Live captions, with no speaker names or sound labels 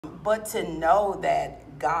But to know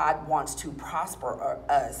that God wants to prosper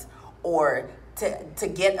us, or to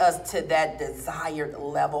get us to that desired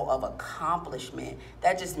level of accomplishment,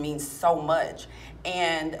 that just means so much.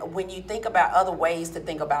 And when you think about other ways to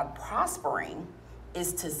think about prospering,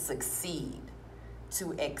 is to succeed,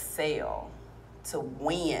 to excel, to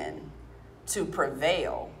win, to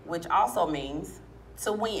prevail, which also means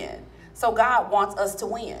to win. So God wants us to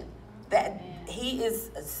win. That He is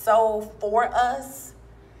so for us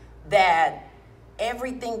that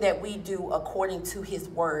everything that we do according to His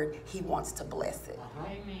word, He wants to bless it.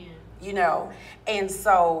 Amen. You know, and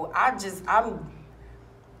so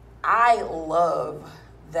I love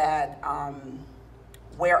that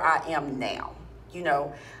where I am now. You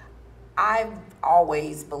know, I've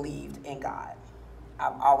always believed in God.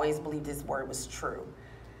 I've always believed His word was true.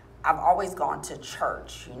 I've always gone to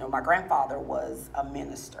church. You know, my grandfather was a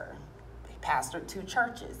minister. He pastored 2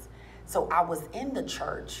 churches. So I was in the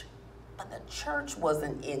church, but the church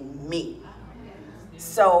wasn't in me.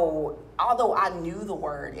 So although I knew the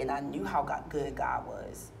word and I knew how good God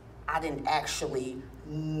was, I didn't actually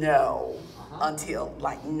know until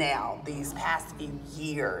like now. These past few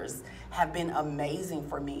years have been amazing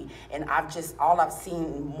for me. And all I've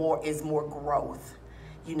seen more is more growth,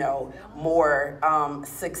 you know, more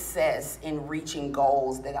success in reaching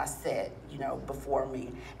goals that I set, you know, before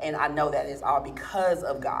me. And I know that is all because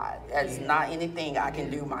of God. It's not anything I can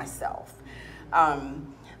do myself.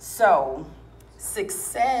 So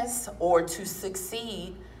success, or to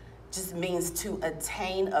succeed, just means to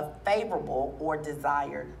attain a favorable or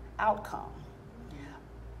desired outcome.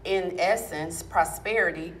 In essence,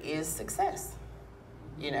 prosperity is success,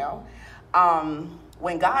 you know.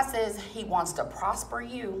 When God says He wants to prosper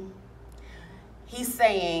you, He's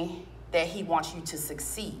saying that He wants you to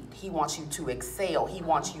succeed. He wants you to excel. He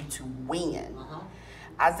wants you to win.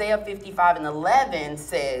 Isaiah 55:11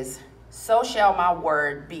 says, "So shall my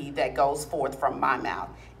word be that goes forth from my mouth.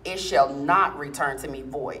 It shall not return to me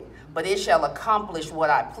void, but it shall accomplish what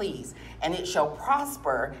I please, and it shall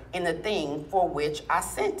prosper in the thing for which I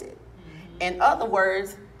sent it." In other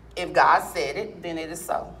words, if God said it, then it is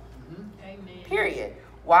so. Amen. Period.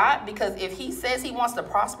 Why? Because if He says He wants to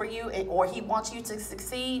prosper you, or He wants you to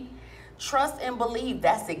succeed, trust and believe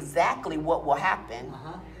that's exactly what will happen.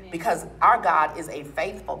 Because our God is a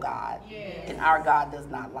faithful God, and our God does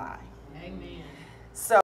not lie. Amen. So